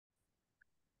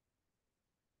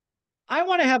I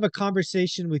want to have a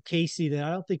conversation with Casey that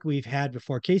I don't think we've had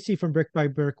before. Casey from Brick by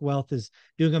Brick Wealth is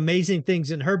doing amazing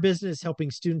things in her business,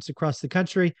 helping students across the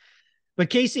country. But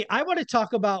Casey, I want to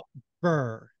talk about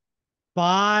BRRRR: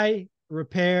 buy,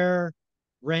 repair,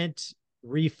 rent,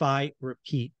 refi,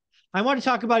 repeat. I want to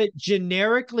talk about it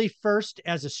generically first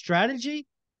as a strategy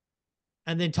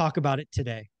and then talk about it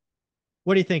today.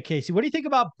 What do you think, Casey? What do you think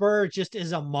about BRRRR just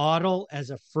as a model,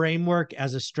 as a framework,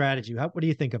 as a strategy? What do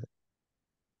you think of it?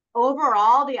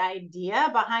 Overall, the idea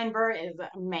behind BRRRR is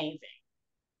amazing.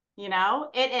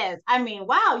 It is. I mean,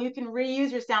 wow, you can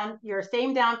reuse your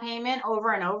same down payment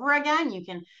over and over again. You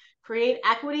can create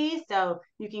equity so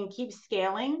you can keep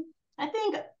scaling. I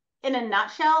think in a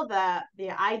nutshell,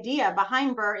 the idea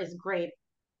behind BRRRR is great.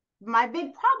 My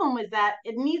big problem is that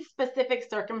it needs specific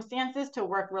circumstances to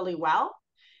work really well.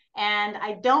 And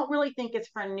I don't really think it's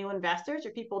for new investors or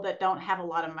people that don't have a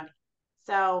lot of money.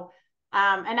 So,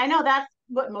 and I know that's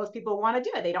what most people want to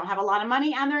do. They don't have a lot of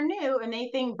money and they're new and they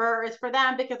think BRRRR is for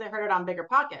them because they heard it on Bigger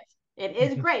Pockets. It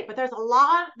is great, but there's a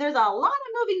lot of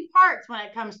moving parts when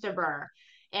it comes to BRRRR.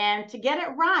 And to get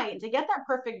it right, to get that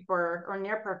perfect BRRRR or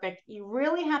near perfect, you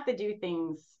really have to do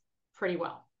things pretty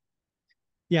well.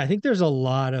 Yeah, I think there's a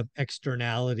lot of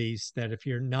externalities that if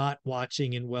you're not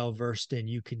watching and well versed in,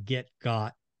 you could get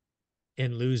got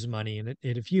and lose money. And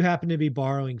if you happen to be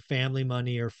borrowing family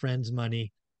money or friends'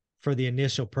 money for the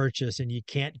initial purchase and you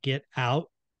can't get out,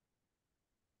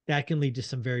 that can lead to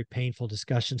some very painful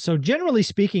discussions. So generally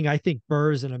speaking, I think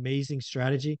BRRRR is an amazing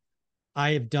strategy.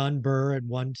 I have done BRRRR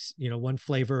in one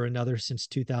flavor or another since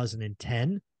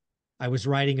 2010. I was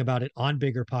writing about it on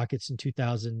Bigger Pockets in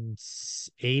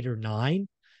 2008 or nine.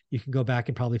 You can go back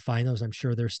and probably find those. I'm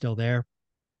sure they're still there.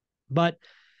 But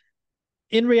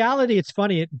in reality, it's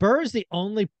funny. BRRRR is the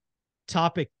only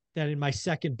topic that in my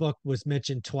second book was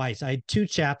mentioned twice. I had two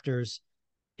chapters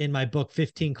in my book,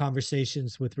 15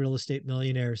 Conversations with Real Estate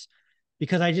Millionaires,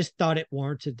 because I just thought it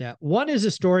warranted that. One is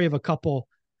a story of a couple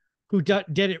who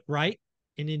did it right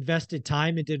and invested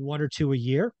time and did one or two a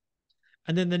year.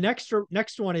 And then the next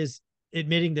one is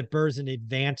admitting that BRRRR is an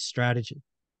advanced strategy.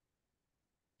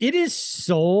 It is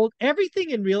sold.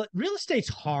 Everything in real estate's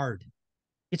hard.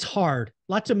 It's hard.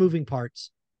 Lots of moving parts.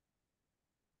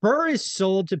 BRRRR is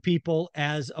sold to people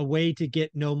as a way to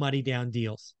get no money down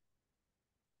deals.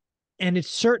 And it's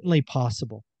certainly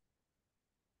possible.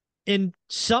 In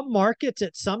some markets,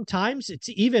 at some times, it's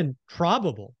even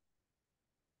probable.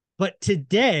 But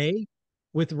today,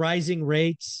 with rising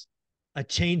rates, a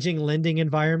changing lending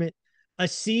environment, a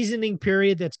seasoning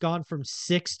period that's gone from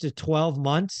 6 to 12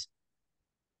 months,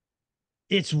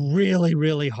 it's really,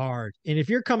 really hard. And if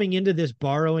you're coming into this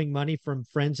borrowing money from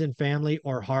friends and family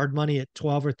or hard money at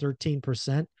 12 or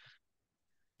 13%,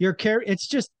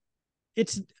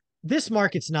 it's this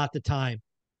market's not the time,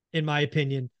 in my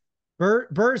opinion.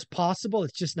 BRRRR is possible.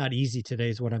 It's just not easy today,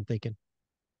 is what I'm thinking.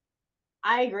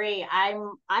 I agree.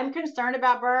 I'm concerned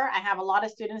about BRRRR. I have a lot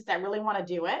of students that really want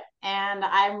to do it, and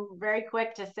I'm very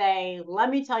quick to say, let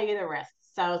me tell you the risks.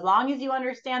 So as long as you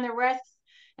understand the risks,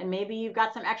 and maybe you've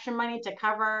got some extra money to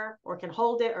cover or can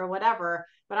hold it or whatever,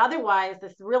 but otherwise,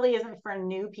 this really isn't for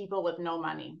new people with no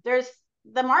money. There's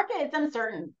the market is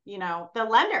uncertain.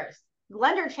 The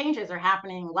lender changes are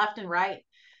happening left and right.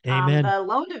 Amen. The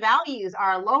loan to values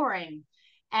are lowering,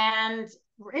 and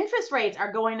interest rates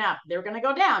are going up. They're going to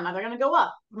go down. Now they're going to go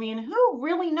up. I mean, who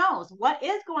really knows what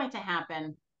is going to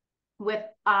happen with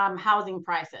housing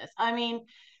prices? I mean,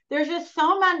 there's just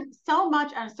so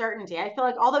much uncertainty. I feel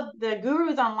like all the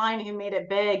gurus online who made it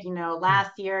big,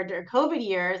 last year during COVID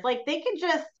years, like they could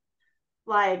just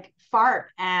like fart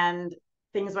and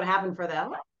things would happen for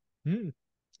them. Mm.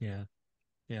 Yeah.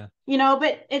 Yeah.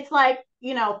 But it's like,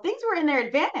 things were in their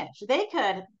advantage. They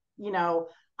could, you know,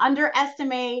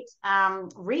 underestimate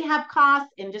rehab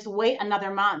costs and just wait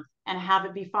another month and have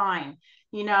it be fine.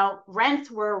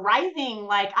 Rents were rising.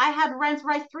 Like I had rents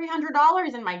rise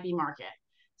 $300 in my B market.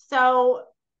 So,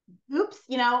 oops,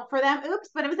 for them, oops,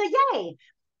 but it was a yay.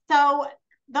 So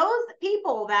those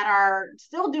people that are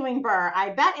still doing BRRRR, I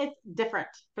bet it's different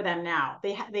for them now.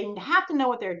 They have to know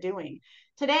what they're doing.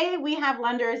 Today, we have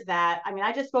lenders that, I mean,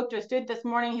 I just spoke to a student this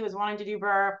morning. He was wanting to do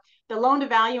BRRRR. The loan to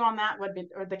value on that would be,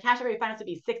 or the cash out refinance would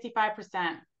be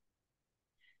 65%.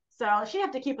 So she'd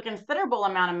have to keep a considerable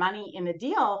amount of money in the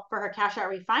deal for her cash out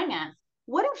refinance.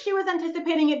 What if she was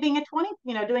anticipating it being a 20,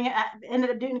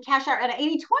 ended up doing cash out at an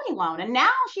 80-20 loan, and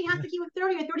now she has to keep a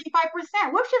 30 or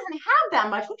 35%? What if she doesn't have that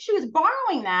much? What if she was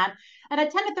borrowing that at a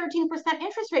 10 to 13%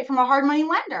 interest rate from a hard money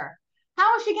lender?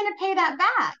 How is she going to pay that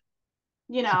back?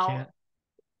 You She know, can't.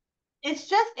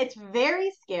 it's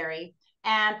very scary.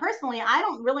 And personally, I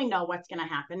don't really know what's going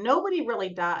to happen. Nobody really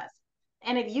does.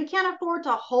 And if you can't afford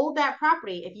to hold that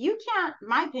property, if you can't,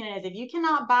 my opinion is if you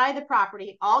cannot buy the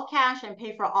property all cash and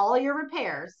pay for all your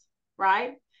repairs,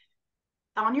 right,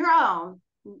 on your own,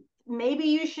 maybe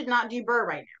you should not do BRRRR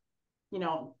right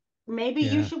now. Maybe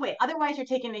you Yeah. should wait. Otherwise, you're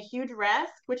taking a huge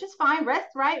risk, which is fine. Risk,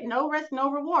 right? No risk, no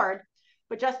reward.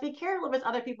 But just be careful if it's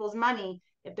other people's money.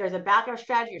 If there's a backup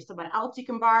strategy or someone else you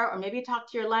can borrow, or maybe talk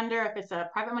to your lender if it's a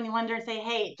private money lender and say,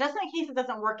 hey, just in case it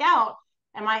doesn't work out,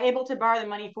 am I able to borrow the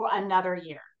money for another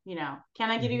year?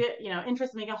 Can I give Mhm. you,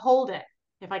 interest and make it hold it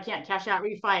if I can't cash out,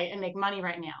 refi, and make money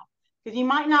right now? Because you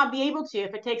might not be able to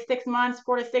if it takes 6 months,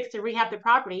 4 to 6 to rehab the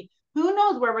property. Who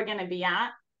knows where we're going to be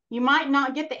at? You might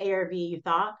not get the ARV you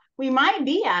thought. We might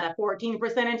be at a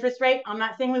 14% interest rate. I'm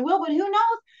not saying we will, but who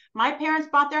knows? My parents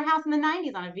bought their house in the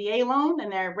 90s on a VA loan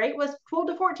and their rate was 12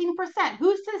 to 14%.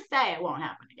 Who's to say it won't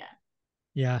happen again?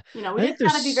 Yeah. We I think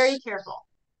just got to be very careful.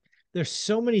 there's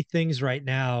so many things right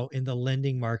now in the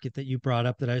lending market that you brought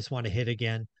up that I just want to hit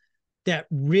again that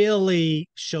really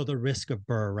show the risk of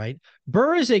BRRRR, right?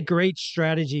 BRRRR is a great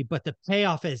strategy, but the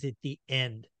payoff is at the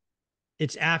end.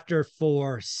 It's after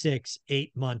 4, 6,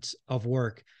 8 months of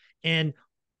work. And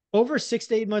over a 6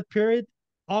 to 8 month period,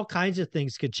 all kinds of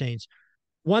things could change.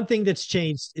 One thing that's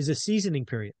changed is a seasoning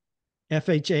period.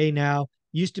 FHA now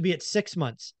used to be at 6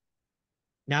 months.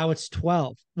 Now it's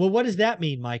 12. Well, what does that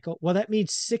mean, Michael? Well, that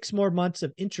means 6 more months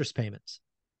of interest payments,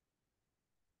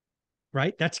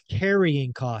 right? That's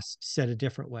carrying costs said a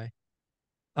different way.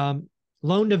 Um,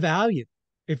 Loan to value.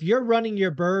 If you're running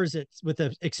your BRRRRs with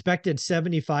an expected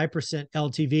 75%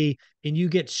 LTV and you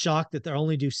get shocked that they're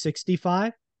only do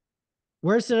 65,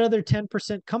 where's that other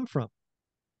 10% come from?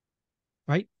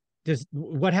 Right? Does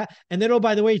what and then, oh,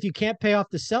 by the way, if you can't pay off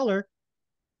the seller,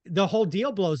 the whole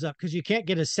deal blows up because you can't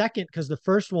get a second because the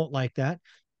first won't like that.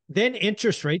 Then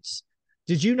interest rates.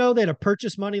 Did you know that a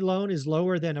purchase money loan is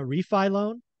lower than a refi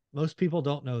loan? Most people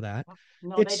don't know that.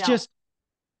 No, they It's don't. just,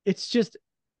 it's just,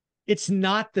 it's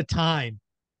not the time.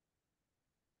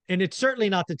 And it's certainly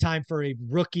not the time for a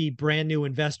rookie brand new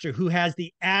investor who has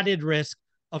the added risk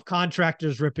of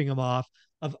contractors ripping them off,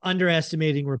 of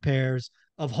underestimating repairs,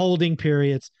 of holding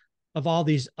periods, of all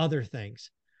these other things.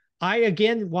 I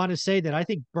again want to say that I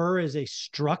think BRRRR as a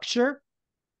structure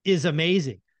is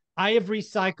amazing. I have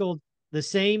recycled the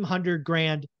same 100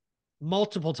 grand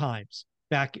multiple times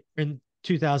back in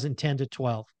 2010 to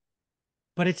 12,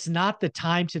 but it's not the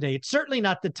time today. It's certainly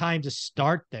not the time to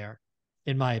start there,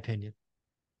 in my opinion.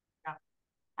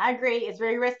 I agree. It's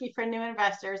very risky for new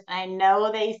investors. I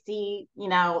know they see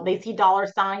dollar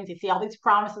signs, they see all these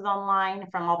promises online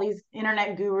from all these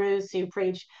internet gurus who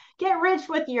preach get rich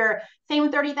with your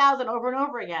same 30,000 over and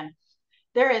over again.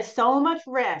 There is so much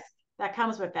risk that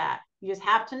comes with that. You just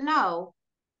have to know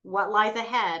what lies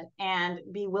ahead and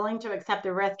be willing to accept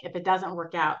the risk if it doesn't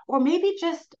work out. Or maybe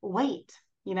just wait,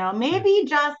 Yeah. maybe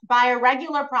just buy a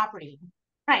regular property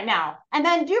right now and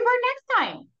then do BRRRR next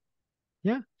time.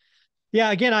 Yeah.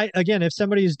 Yeah. Again, if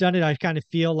somebody who's done it, I kind of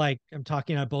feel like I'm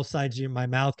talking on both sides of my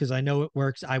mouth because I know it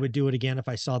works. I would do it again if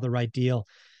I saw the right deal.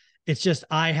 It's just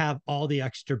I have all the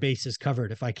extra bases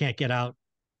covered. If I can't get out,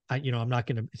 I'm not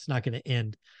gonna. It's not gonna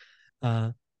end.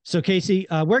 Uh, so Casey,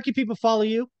 where can people follow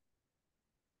you?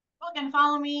 You can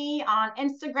follow me on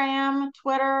Instagram,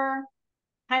 Twitter,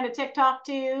 kind of TikTok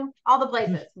too, all the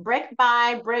places. Brick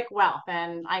by Brick Wealth.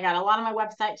 And I got a lot on my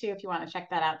website too if you want to check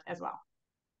that out as well.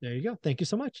 There you go. Thank you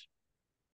so much.